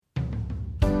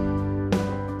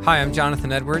Hi, I'm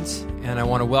Jonathan Edwards, and I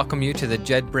want to welcome you to the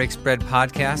Jed Breaks Bread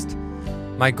podcast.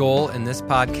 My goal in this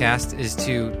podcast is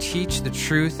to teach the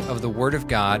truth of the Word of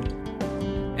God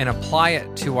and apply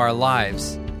it to our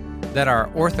lives, that our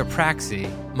orthopraxy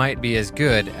might be as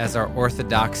good as our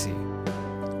orthodoxy.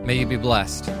 May you be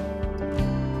blessed.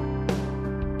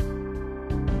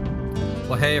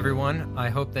 Well, hey everyone, I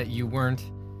hope that you weren't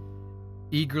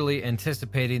eagerly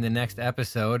anticipating the next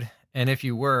episode, and if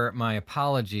you were, my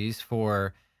apologies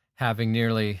for having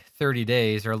nearly 30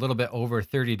 days or a little bit over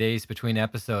 30 days between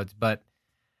episodes. But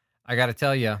I got to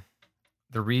tell you,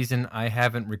 the reason I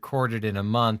haven't recorded in a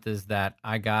month is that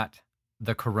I got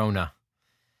the corona.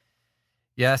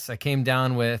 Yes, I came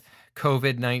down with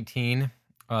COVID-19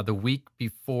 the week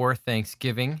before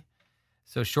Thanksgiving.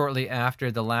 So shortly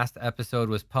after the last episode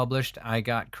was published, I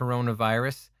got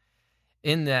coronavirus.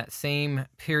 In that same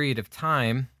period of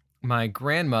time, my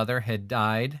grandmother had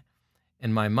died,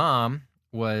 and my mom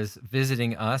was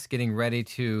visiting us, getting ready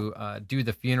to do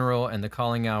the funeral and the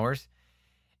calling hours.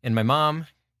 And my mom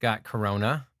got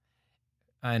corona,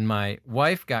 and my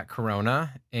wife got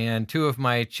corona, and two of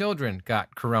my children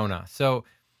got corona. So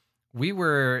we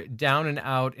were down and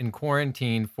out in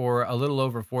quarantine for a little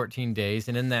over 14 days.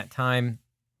 And in that time,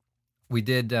 we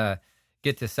did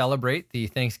get to celebrate the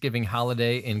Thanksgiving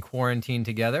holiday in quarantine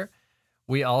together.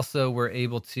 We also were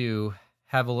able to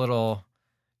have a little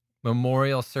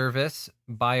memorial service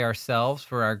by ourselves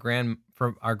for our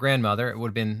grandmother. It would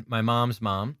have been my mom's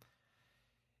mom.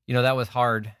 You know, that was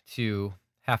hard to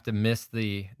have to miss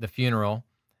the funeral.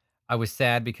 I was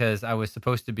sad because I was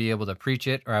supposed to be able to preach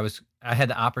it, or I had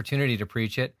the opportunity to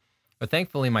preach it. But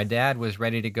thankfully, my dad was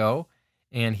ready to go,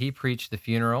 and he preached the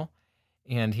funeral,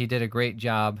 and he did a great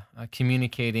job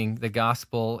communicating the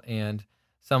gospel and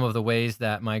some of the ways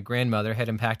that my grandmother had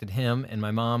impacted him and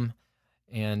my mom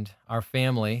and our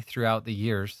family throughout the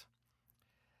years.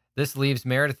 This leaves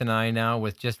Meredith and I now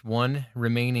with just one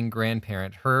remaining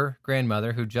grandparent, her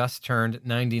grandmother, who just turned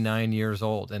 99 years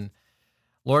old. And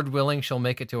Lord willing, she'll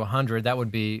make it to 100. That would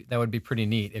be pretty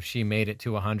neat if she made it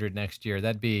to 100 next year.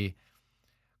 That'd be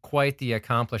quite the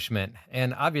accomplishment.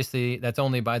 And obviously, that's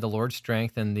only by the Lord's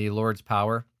strength and the Lord's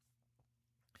power.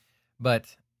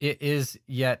 But it is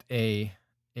yet a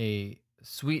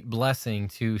sweet blessing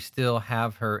to still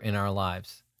have her in our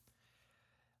lives.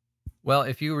 Well,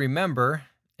 if you remember,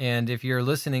 and if you're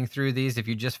listening through these, if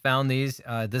you just found these,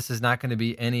 this is not going to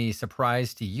be any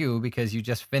surprise to you because you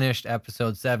just finished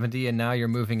episode 70 and now you're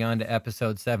moving on to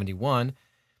episode 71.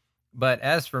 But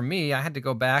as for me, I had to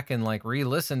go back and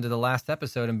re-listen to the last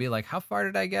episode and be like, how far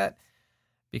did I get?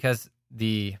 Because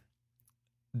the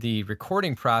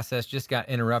recording process just got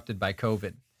interrupted by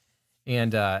COVID.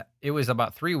 And it was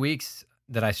about 3 weeks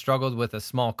that I struggled with a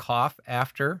small cough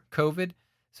after COVID.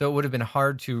 So it would have been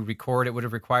hard to record. It would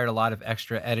have required a lot of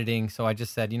extra editing. So I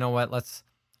just said, you know what, let's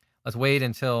wait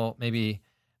until maybe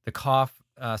the cough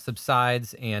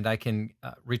subsides and I can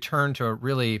return to a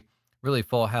really, really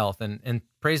full health. And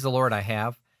praise the Lord, I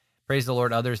have. Praise the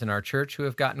Lord, others in our church who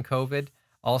have gotten COVID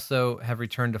also have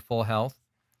returned to full health.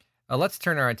 Let's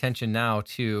turn our attention now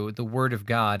to the Word of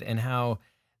God and how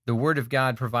the Word of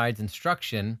God provides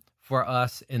instruction for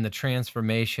us in the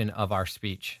transformation of our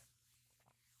speech.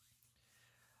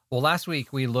 Well, last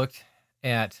week we looked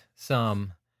at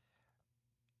some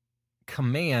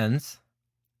commands.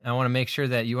 I want to make sure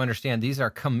that you understand these are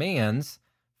commands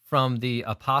from the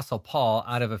Apostle Paul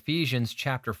out of Ephesians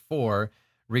chapter 4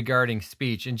 regarding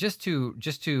speech. And just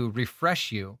to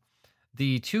refresh you,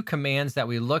 the two commands that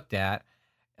we looked at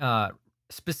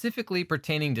specifically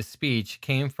pertaining to speech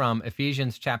came from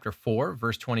Ephesians chapter 4,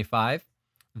 verse 25.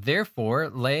 Therefore,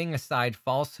 laying aside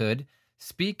falsehood,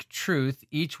 speak truth,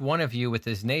 each one of you with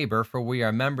his neighbor, for we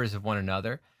are members of one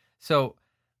another. So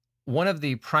one of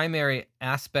the primary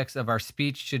aspects of our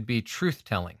speech should be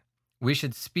truth-telling. We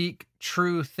should speak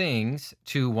true things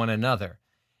to one another.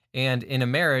 And in a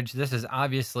marriage, this is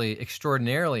obviously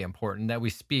extraordinarily important that we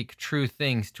speak true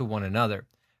things to one another,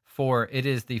 for it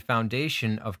is the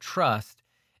foundation of trust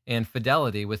and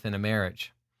fidelity within a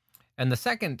marriage. And the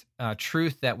second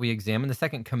truth that we examined, the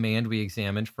second command we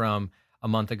examined from a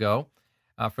month ago,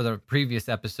 for the previous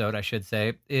episode, I should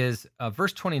say, is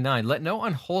verse 29. Let no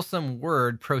unwholesome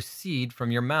word proceed from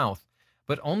your mouth,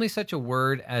 but only such a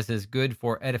word as is good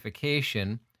for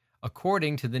edification,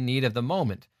 according to the need of the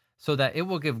moment, so that it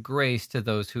will give grace to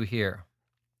those who hear.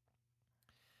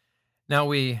 Now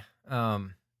we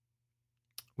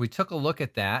took a look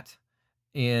at that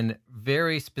in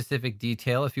very specific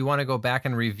detail. If you want to go back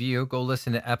and review, go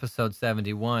listen to episode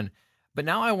 71. But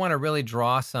now I want to really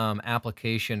draw some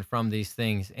application from these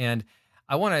things. And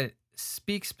I want to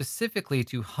speak specifically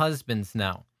to husbands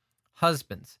now.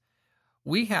 husbands,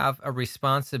 we have a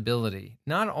responsibility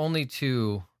not only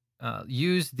to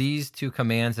use these two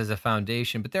commands as a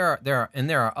foundation, but there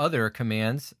are other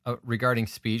commands regarding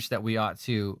speech that we ought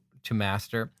to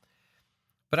master.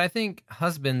 But I think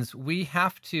husbands, we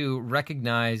have to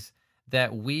recognize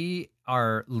that we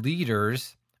are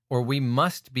leaders, or we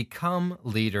must become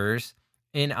leaders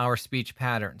in our speech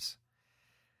patterns.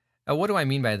 Now, what do I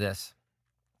mean by this?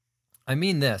 I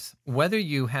mean this: whether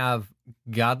you have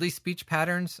godly speech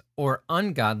patterns or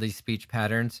ungodly speech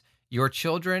patterns, your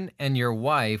children and your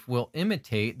wife will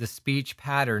imitate the speech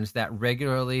patterns that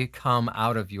regularly come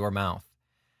out of your mouth.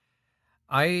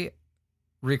 I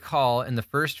recall in the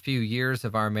first few years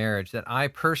of our marriage that I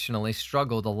personally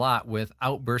struggled a lot with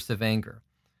outbursts of anger.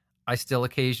 I still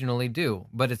occasionally do,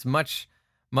 but it's much,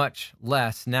 much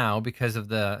less now because of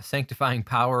the sanctifying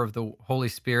power of the Holy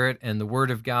Spirit and the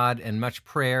Word of God and much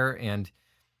prayer and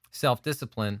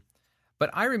self-discipline.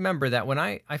 But I remember that when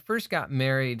I first got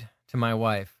married to my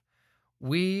wife,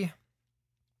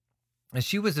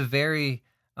 she was a very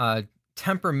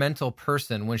temperamental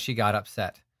person when she got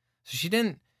upset. So she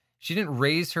didn't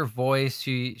raise her voice.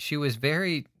 She was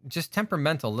very just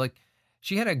temperamental. Like,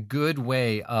 she had a good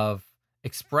way of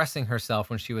expressing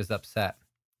herself when she was upset.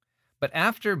 But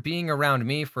after being around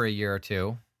me for a year or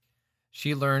two,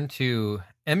 she learned to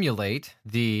emulate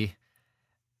the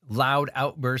loud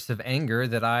outbursts of anger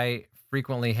that I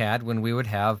frequently had when we would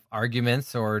have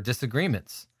arguments or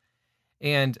disagreements.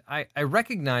 And I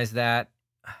recognized that.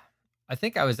 I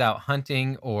think I was out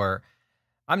hunting, or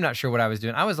I'm not sure what I was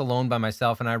doing. I was alone by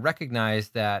myself, and I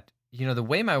recognized that, the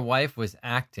way my wife was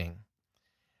acting,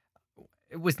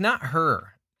 it was not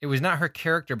her. It was not her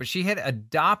character, but she had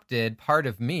adopted part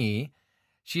of me.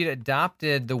 She had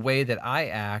adopted the way that I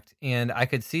act, and I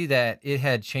could see that it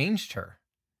had changed her.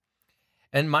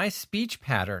 And my speech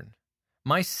pattern,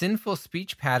 my sinful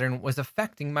speech pattern, was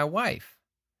affecting my wife.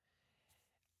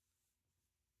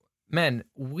 Men,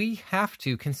 we have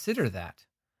to consider that.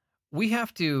 We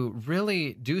have to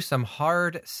really do some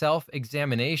hard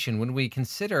self-examination when we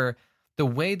consider the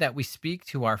way that we speak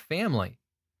to our family.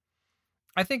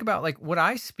 I think about, like, would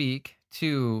I speak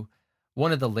to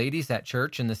one of the ladies at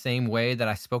church in the same way that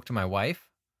I spoke to my wife?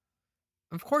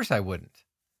 Of course I wouldn't.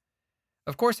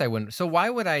 Of course I wouldn't. So why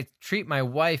would I treat my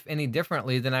wife any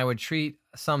differently than I would treat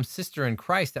some sister in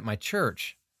Christ at my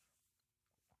church?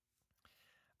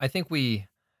 I think we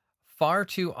far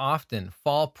too often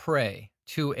fall prey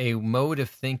to a mode of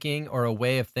thinking or a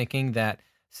way of thinking that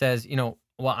says, well,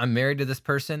 I'm married to this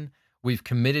person, we've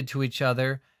committed to each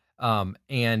other,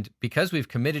 and because we've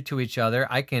committed to each other,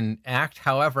 I can act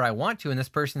however I want to, and this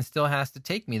person still has to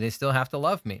take me. They still have to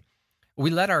love me. We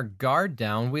let our guard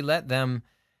down. We let them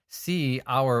see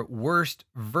our worst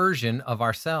version of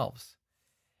ourselves.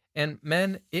 And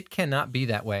men, it cannot be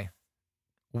that way.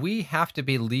 We have to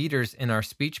be leaders in our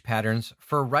speech patterns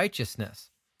for righteousness.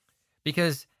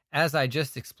 Because as I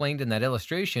just explained in that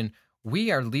illustration, we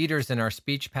are leaders in our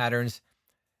speech patterns,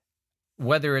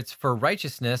 whether it's for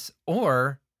righteousness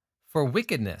or for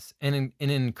wickedness, and in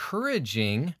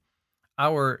encouraging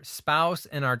our spouse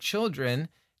and our children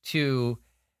to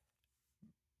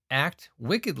act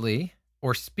wickedly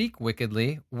or speak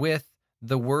wickedly with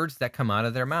the words that come out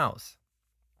of their mouths.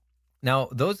 Now,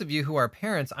 those of you who are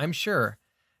parents, I'm sure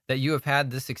that you have had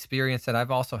this experience that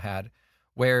I've also had,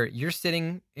 where you're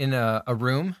sitting in a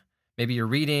room, maybe you're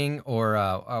reading or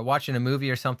watching a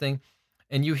movie or something,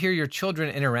 and you hear your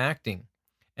children interacting,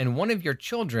 and one of your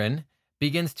children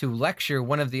begins to lecture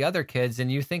one of the other kids,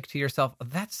 and you think to yourself,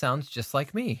 that sounds just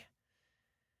like me.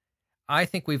 I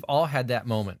think we've all had that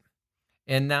moment.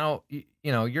 And now,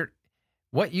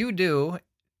 what you do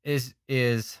is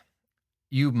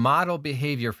you model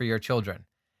behavior for your children.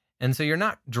 And so you're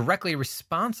not directly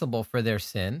responsible for their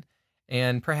sin.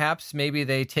 And perhaps maybe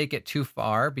they take it too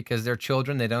far because they're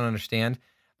children, they don't understand.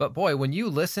 But boy, when you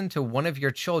listen to one of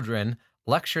your children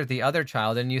lecture the other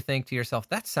child and you think to yourself,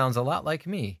 that sounds a lot like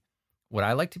me. Would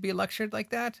I like to be lectured like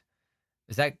that?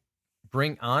 Does that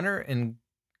bring honor and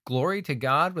glory to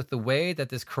God with the way that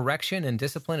this correction and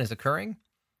discipline is occurring?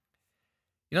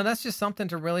 That's just something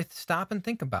to really stop and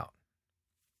think about.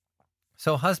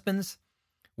 So husbands,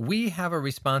 we have a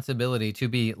responsibility to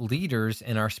be leaders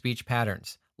in our speech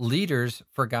patterns, leaders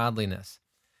for godliness.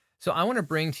 So I want to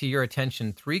bring to your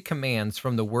attention 3 commands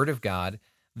from the Word of God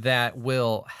that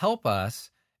will help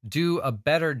us do a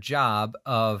better job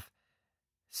of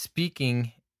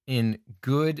speaking in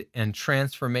good and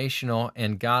transformational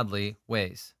and godly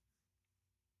ways.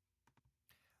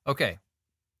 Okay,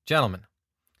 gentlemen,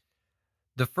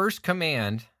 the first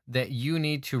command that you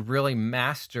need to really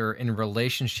master in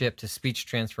relationship to speech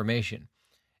transformation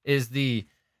is the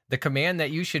the command that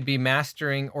you should be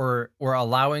mastering or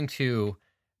allowing to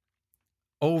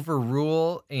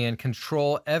overrule and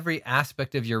control every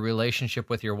aspect of your relationship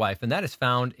with your wife. And that is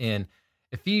found in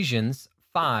Ephesians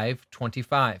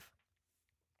 5:25.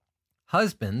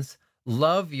 Husbands,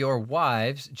 love your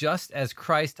wives just as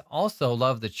Christ also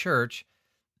loved the church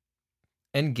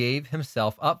and gave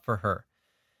himself up for her.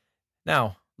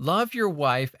 Now, love your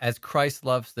wife as Christ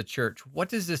loves the church. What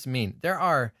does this mean? There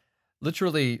are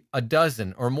literally a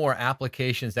dozen or more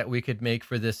applications that we could make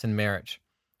for this in marriage.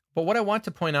 But what I want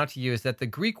to point out to you is that the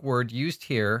Greek word used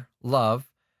here,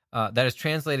 love, that is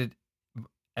translated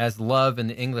as love in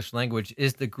the English language,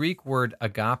 is the Greek word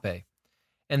agape.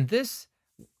 And this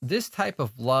type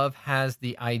of love has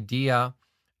the idea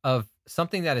of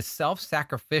something that is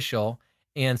self-sacrificial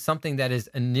and something that is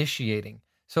initiating.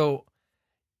 So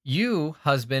you,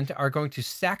 husband, are going to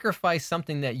sacrifice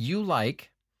something that you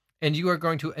like, and you are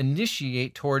going to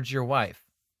initiate towards your wife.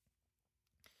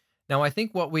 Now, I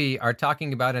think what we are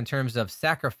talking about in terms of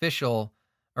sacrificial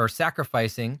or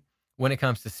sacrificing when it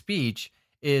comes to speech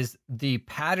is the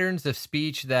patterns of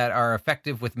speech that are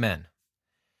effective with men.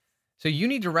 So you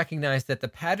need to recognize that the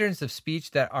patterns of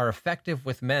speech that are effective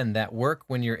with men that work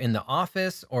when you're in the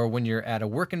office or when you're at a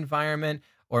work environment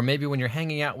or maybe when you're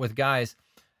hanging out with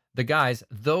the guys,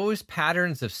 those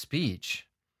patterns of speech,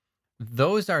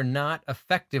 those are not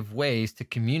effective ways to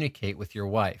communicate with your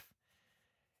wife.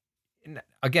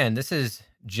 Again, this is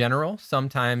general.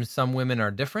 Sometimes some women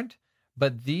are different,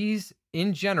 but these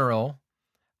in general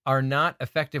are not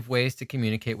effective ways to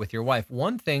communicate with your wife.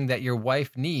 One thing that your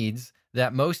wife needs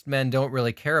that most men don't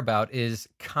really care about is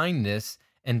kindness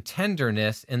and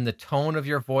tenderness in the tone of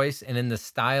your voice and in the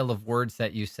style of words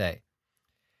that you say.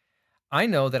 I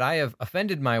know that I have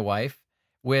offended my wife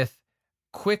with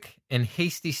quick and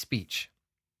hasty speech,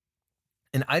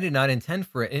 and I did not intend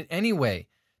for it in any way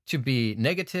to be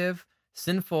negative,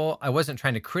 sinful. I wasn't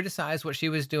trying to criticize what she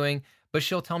was doing, but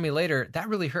she'll tell me later, that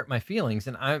really hurt my feelings.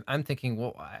 And I'm thinking,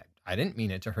 well, I didn't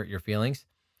mean it to hurt your feelings.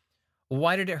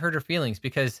 Why did it hurt her feelings?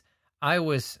 Because I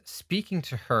was speaking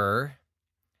to her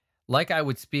like I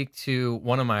would speak to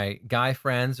one of my guy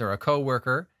friends or a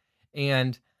coworker.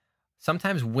 And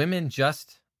sometimes women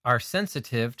just are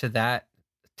sensitive to that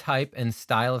type and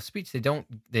style of speech. They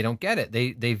don't get it.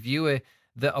 They view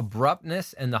the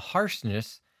abruptness and the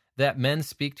harshness that men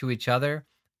speak to each other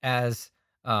as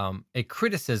a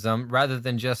criticism rather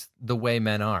than just the way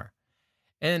men are.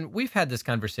 And we've had this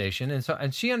conversation,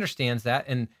 and she understands that,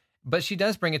 but she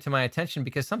does bring it to my attention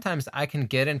because sometimes I can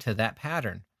get into that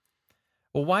pattern.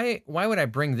 Well, why would I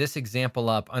bring this example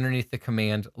up underneath the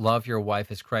command, love your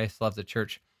wife as Christ loved the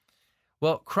church?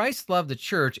 Well, Christ loved the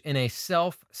church in a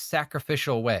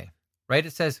self-sacrificial way, right?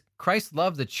 It says Christ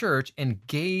loved the church and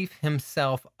gave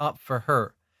himself up for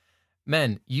her.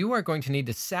 Men, you are going to need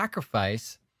to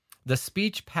sacrifice the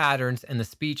speech patterns and the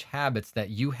speech habits that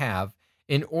you have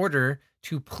in order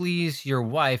to please your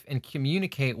wife and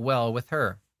communicate well with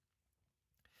her.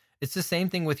 It's the same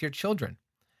thing with your children.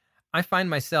 I find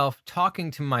myself talking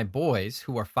to my boys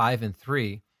who are 5 and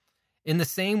 3 in the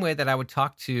same way that I would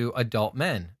talk to adult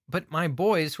men. But my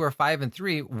boys who are 5 and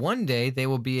 3, one day they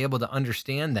will be able to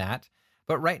understand that.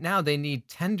 But right now they need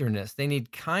tenderness. They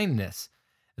need kindness.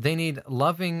 They need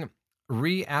loving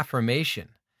reaffirmation.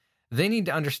 They need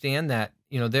to understand that,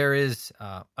 there is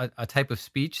a type of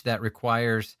speech that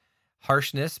requires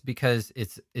harshness because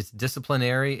it's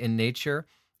disciplinary in nature,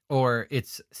 or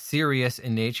it's serious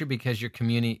in nature because you're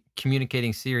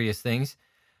communicating serious things.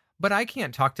 But I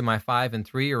can't talk to my 5 and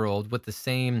 3-year-old with the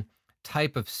same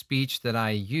type of speech that I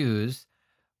use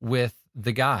with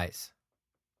the guys.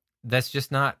 That's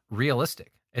just not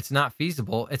realistic. It's not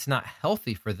feasible. It's not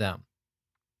healthy for them.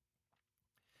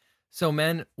 So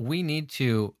men, we need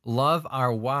to love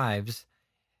our wives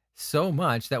so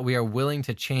much that we are willing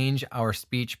to change our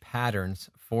speech patterns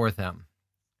for them.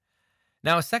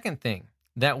 Now, a second thing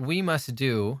that we must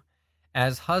do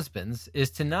as husbands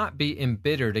is to not be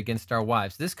embittered against our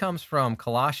wives. This comes from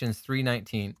Colossians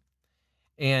 3:19.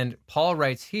 And Paul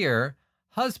writes here,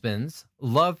 husbands,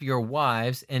 love your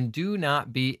wives and do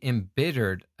not be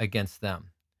embittered against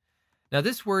them. Now,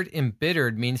 this word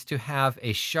embittered means to have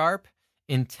a sharp,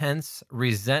 intense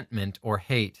resentment or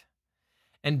hate.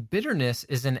 And bitterness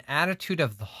is an attitude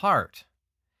of the heart.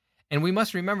 And we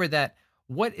must remember that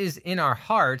what is in our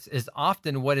hearts is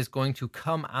often what is going to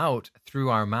come out through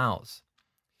our mouths.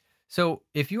 So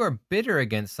if you are bitter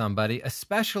against somebody,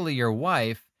 especially your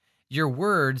wife, your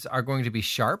words are going to be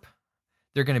sharp.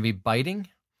 They're going to be biting.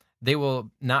 They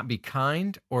will not be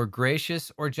kind or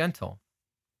gracious or gentle.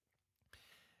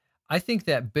 I think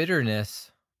that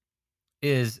bitterness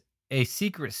is a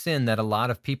secret sin that a lot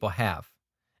of people have.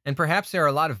 And perhaps there are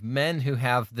a lot of men who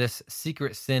have this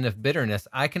secret sin of bitterness.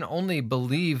 I can only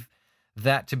believe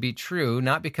that to be true,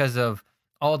 not because of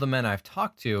all the men I've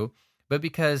talked to, but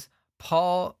because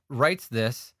Paul writes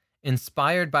this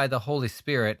inspired by the Holy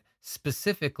Spirit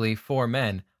specifically for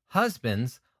men.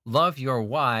 Husbands, love your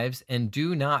wives and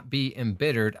do not be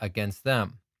embittered against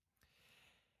them.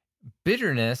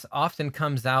 Bitterness often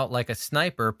comes out like a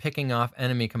sniper picking off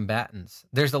enemy combatants.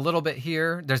 There's a little bit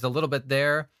here, there's a little bit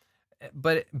there,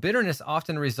 but bitterness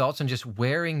often results in just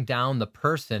wearing down the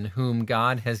person whom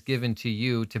God has given to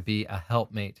you to be a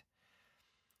helpmate.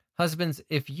 Husbands,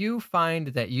 if you find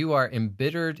that you are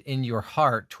embittered in your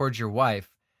heart towards your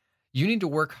wife, you need to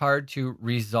work hard to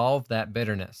resolve that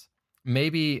bitterness.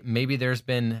 Maybe there's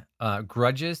been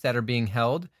grudges that are being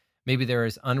held. Maybe there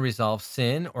is unresolved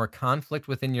sin or conflict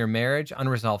within your marriage,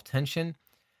 unresolved tension.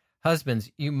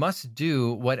 Husbands, you must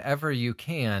do whatever you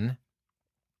can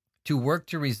to work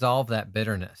to resolve that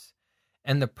bitterness.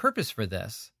 And the purpose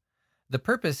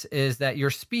is that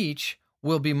your speech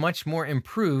will be much more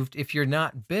improved if you're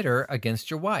not bitter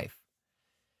against your wife.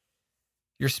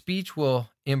 Your speech will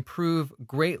improve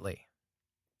greatly.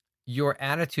 Your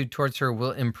attitude towards her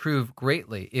will improve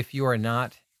greatly if you are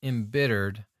not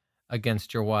embittered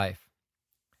against your wife.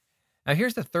 Now,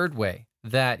 here's the third way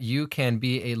that you can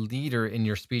be a leader in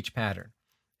your speech pattern.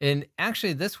 And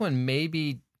actually, this one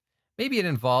maybe it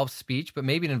involves speech, but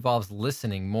maybe it involves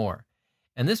listening more.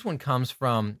 And this one comes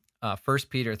from 1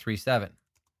 Peter 3:7.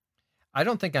 I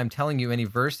don't think I'm telling you any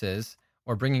verses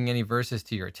or bringing any verses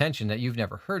to your attention that you've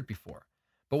never heard before.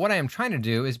 But what I am trying to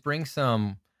do is bring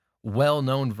some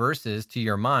well-known verses to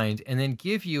your mind and then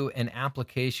give you an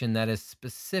application that is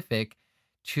specific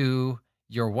to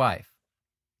your wife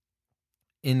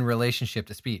in relationship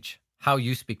to speech, how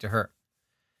you speak to her.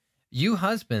 You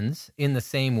husbands, in the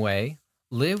same way,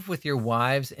 live with your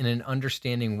wives in an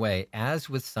understanding way, as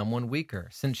with someone weaker,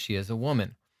 since she is a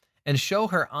woman, and show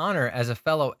her honor as a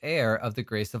fellow heir of the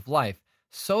grace of life,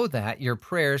 so that your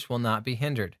prayers will not be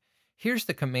hindered. Here's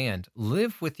the command: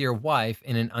 live with your wife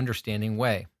in an understanding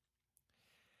way.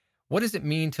 What does it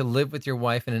mean to live with your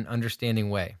wife in an understanding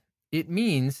way? It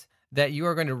means that you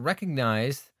are going to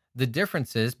recognize the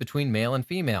differences between male and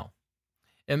female.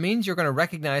 It means you're going to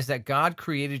recognize that God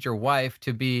created your wife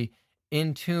to be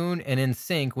in tune and in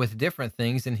sync with different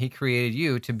things than he created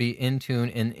you to be in tune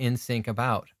and in sync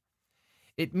about.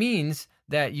 It means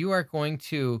that you are going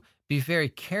to be very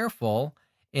careful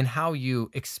in how you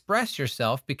express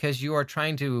yourself because you are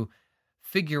trying to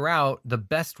figure out the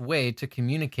best way to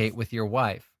communicate with your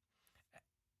wife.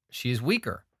 She's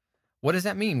weaker. What does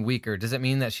that mean, weaker? Does it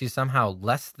mean that she's somehow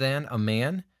less than a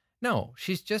man? No,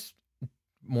 she's just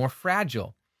more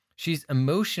fragile. She's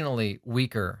emotionally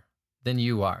weaker than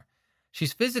you are.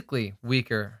 She's physically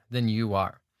weaker than you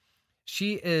are.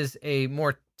 She is a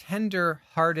more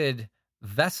tender-hearted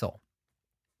vessel.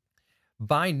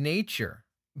 By nature,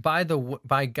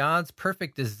 by God's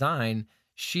perfect design,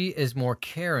 she is more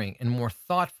caring and more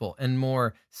thoughtful and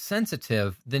more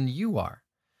sensitive than you are.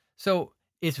 So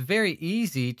it's very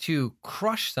easy to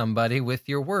crush somebody with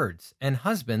your words. And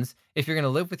husbands, if you're going to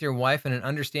live with your wife in an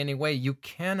understanding way, you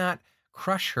cannot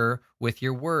crush her with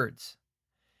your words.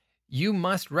 You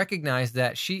must recognize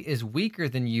that she is weaker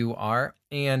than you are,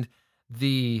 and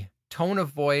the tone of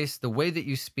voice, the way that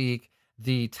you speak,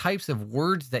 the types of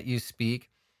words that you speak,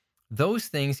 those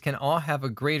things can all have a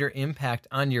greater impact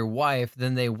on your wife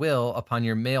than they will upon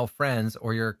your male friends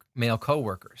or your male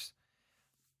coworkers.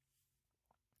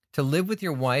 To live with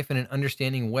your wife in an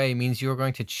understanding way means you're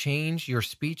going to change your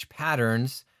speech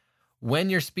patterns when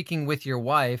you're speaking with your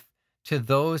wife to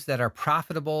those that are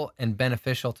profitable and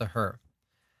beneficial to her.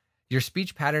 Your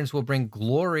speech patterns will bring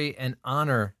glory and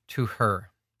honor to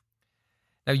her.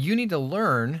 Now, you need to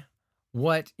learn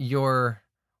what your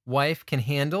wife can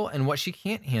handle and what she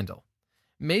can't handle.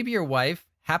 Maybe your wife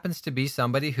happens to be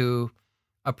somebody who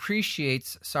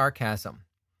appreciates sarcasm,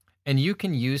 and you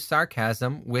can use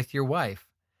sarcasm with your wife.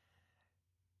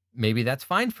 Maybe that's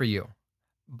fine for you.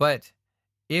 But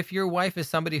if your wife is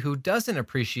somebody who doesn't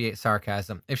appreciate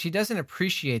sarcasm, if she doesn't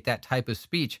appreciate that type of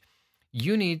speech,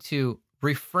 you need to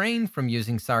refrain from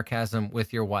using sarcasm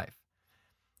with your wife.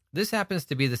 This happens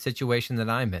to be the situation that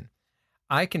I'm in.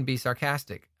 I can be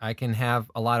sarcastic. I can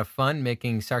have a lot of fun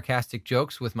making sarcastic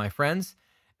jokes with my friends.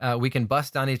 We can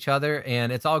bust on each other,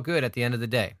 and it's all good at the end of the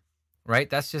day, right?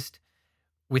 That's just,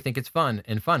 we think it's fun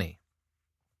and funny.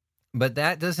 But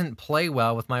that doesn't play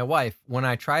well with my wife. When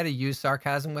I try to use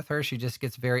sarcasm with her, she just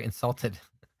gets very insulted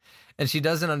and she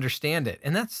doesn't understand it.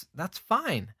 And that's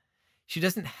fine. She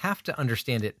doesn't have to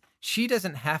understand it. She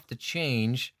doesn't have to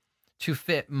change to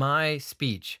fit my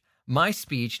speech. My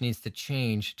speech needs to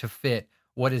change to fit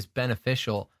what is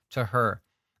beneficial to her.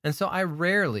 And so I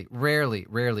rarely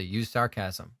use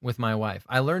sarcasm with my wife.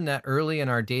 I learned that early in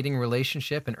our dating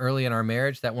relationship and early in our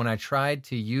marriage, that when I tried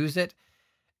to use it,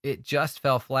 it just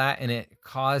fell flat and it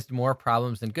caused more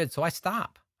problems than good. So I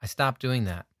stopped doing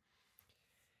that.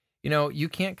 You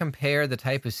can't compare the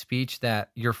type of speech that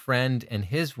your friend and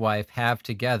his wife have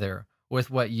together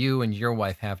with what you and your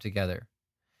wife have together.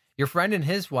 Your friend and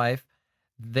his wife,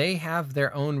 they have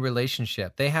their own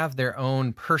relationship. They have their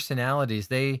own personalities.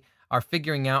 They are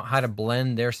figuring out how to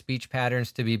blend their speech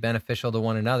patterns to be beneficial to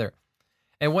one another.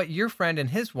 And what your friend and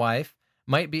his wife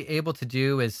might be able to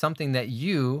do is something that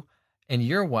you and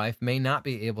your wife may not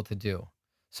be able to do.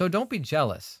 So don't be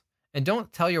jealous, and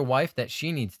don't tell your wife that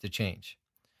she needs to change.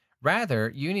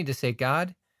 Rather, you need to say,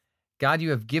 God, you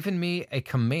have given me a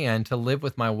command to live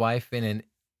with my wife in an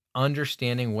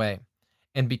understanding way.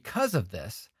 And because of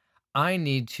this, I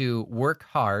need to work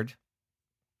hard.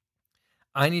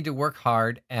 I need to work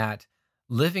hard at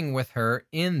living with her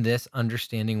in this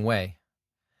understanding way.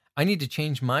 I need to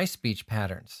change my speech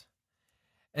patterns.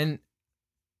 And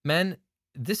men,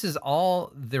 this is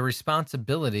all the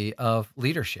responsibility of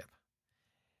leadership.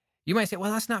 You might say,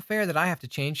 well, that's not fair that I have to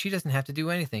change. She doesn't have to do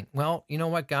anything. Well, you know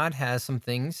what? God has some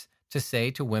things to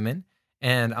say to women,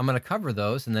 and I'm going to cover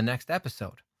those in the next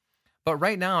episode. But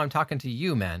right now I'm talking to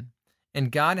you, men,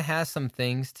 and God has some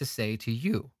things to say to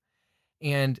you.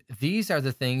 And these are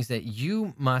the things that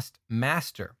you must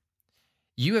master.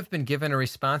 You have been given a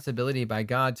responsibility by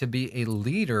God to be a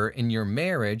leader in your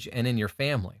marriage and in your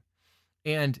family.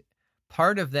 And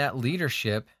part of that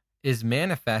leadership is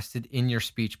manifested in your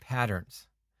speech patterns.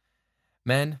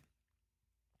 Men,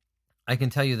 I can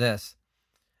tell you this.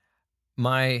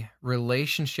 My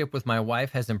relationship with my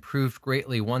wife has improved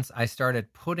greatly once I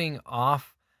started putting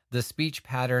off the speech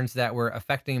patterns that were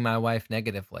affecting my wife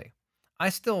negatively. I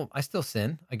still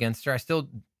sin against her. I still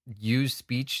use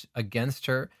speech against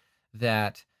her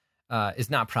that is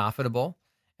not profitable,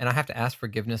 and I have to ask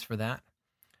forgiveness for that.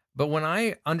 But when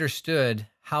I understood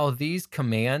how these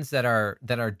commands that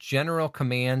are general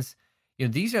commands,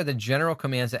 these are the general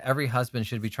commands that every husband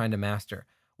should be trying to master.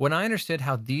 When I understood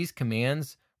how these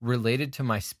commands related to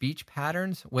my speech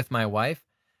patterns with my wife,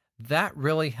 that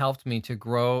really helped me to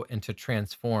grow and to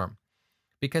transform.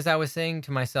 Because I was saying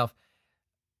to myself,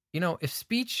 if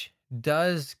speech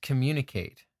does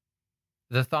communicate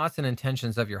the thoughts and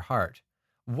intentions of your heart,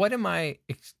 what am I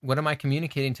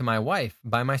communicating to my wife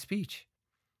by my speech?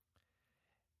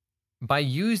 By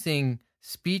using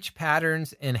speech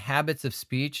patterns and habits of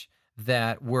speech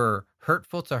that were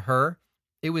hurtful to her,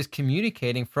 it was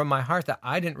communicating from my heart that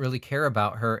I didn't really care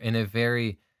about her in a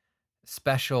very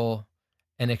special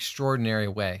and extraordinary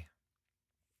way.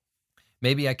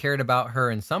 Maybe I cared about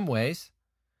her in some ways,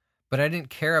 but I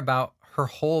didn't care about her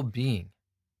whole being.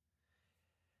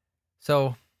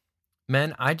 So,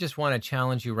 men, I just want to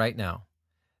challenge you right now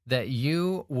that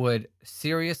you would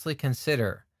seriously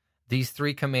consider these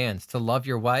 3 commands: to love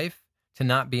your wife, to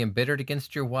not be embittered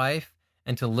against your wife,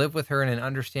 and to live with her in an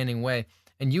understanding way.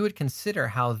 And you would consider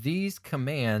how these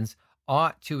commands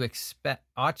ought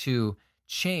to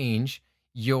change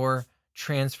your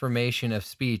transformation of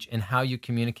speech and how you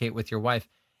communicate with your wife.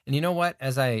 And you know what?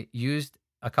 As I used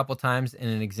a couple times in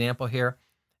an example here,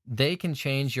 they can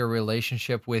change your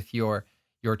relationship with your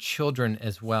children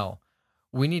as well.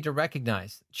 We need to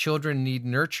recognize children need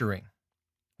nurturing.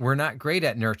 We're not great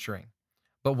at nurturing,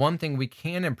 but one thing we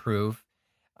can improve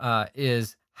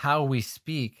is how we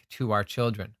speak to our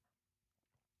children.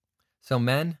 So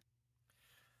men,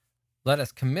 let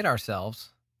us commit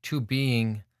ourselves to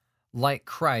being like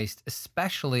Christ,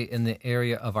 especially in the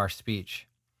area of our speech.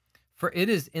 For it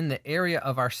is in the area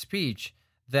of our speech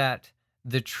that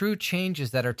the true changes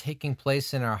that are taking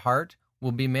place in our heart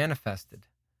will be manifested.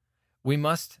 We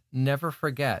must never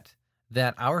forget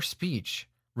that our speech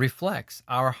reflects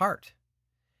our heart.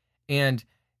 And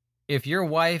if your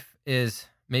wife is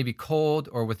maybe cold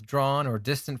or withdrawn or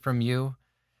distant from you,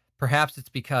 perhaps it's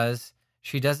because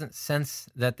she doesn't sense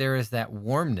that there is that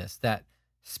warmness, that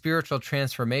spiritual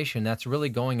transformation that's really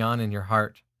going on in your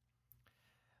heart.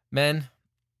 Men,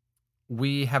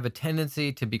 we have a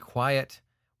tendency to be quiet.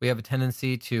 We have a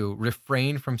tendency to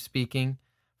refrain from speaking,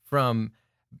 from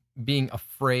being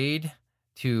afraid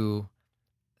to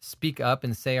speak up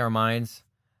and say our minds.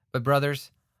 But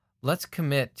brothers, let's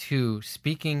commit to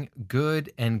speaking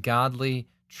good and godly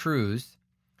truths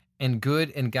and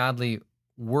good and godly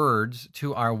words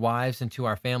to our wives and to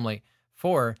our family.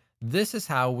 For this is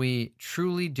how we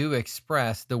truly do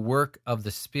express the work of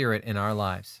the Spirit in our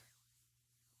lives.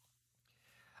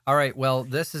 All right, well,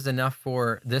 this is enough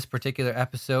for this particular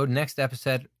episode. Next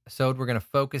episode, we're going to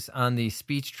focus on the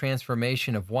speech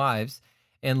transformation of wives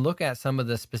and look at some of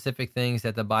the specific things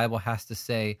that the Bible has to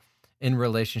say in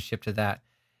relationship to that.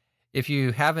 If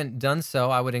you haven't done so,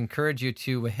 I would encourage you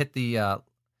to hit the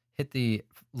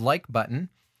like button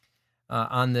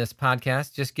on this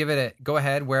podcast. Just go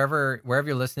ahead wherever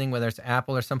you're listening, whether it's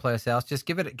Apple or someplace else. Just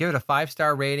give it a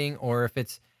 5-star rating, or if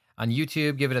it's on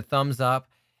YouTube, give it a thumbs up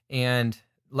and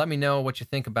let me know what you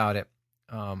think about it.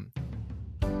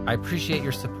 I appreciate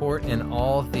your support and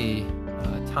all the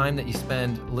time that you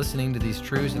spend listening to these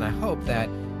truths, and I hope that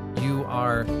you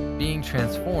are being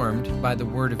transformed by the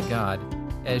Word of God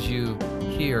as you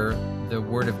hear the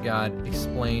Word of God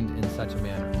explained in such a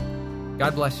manner.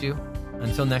 God bless you.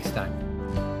 Until next time,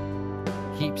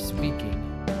 keep speaking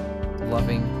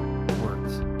loving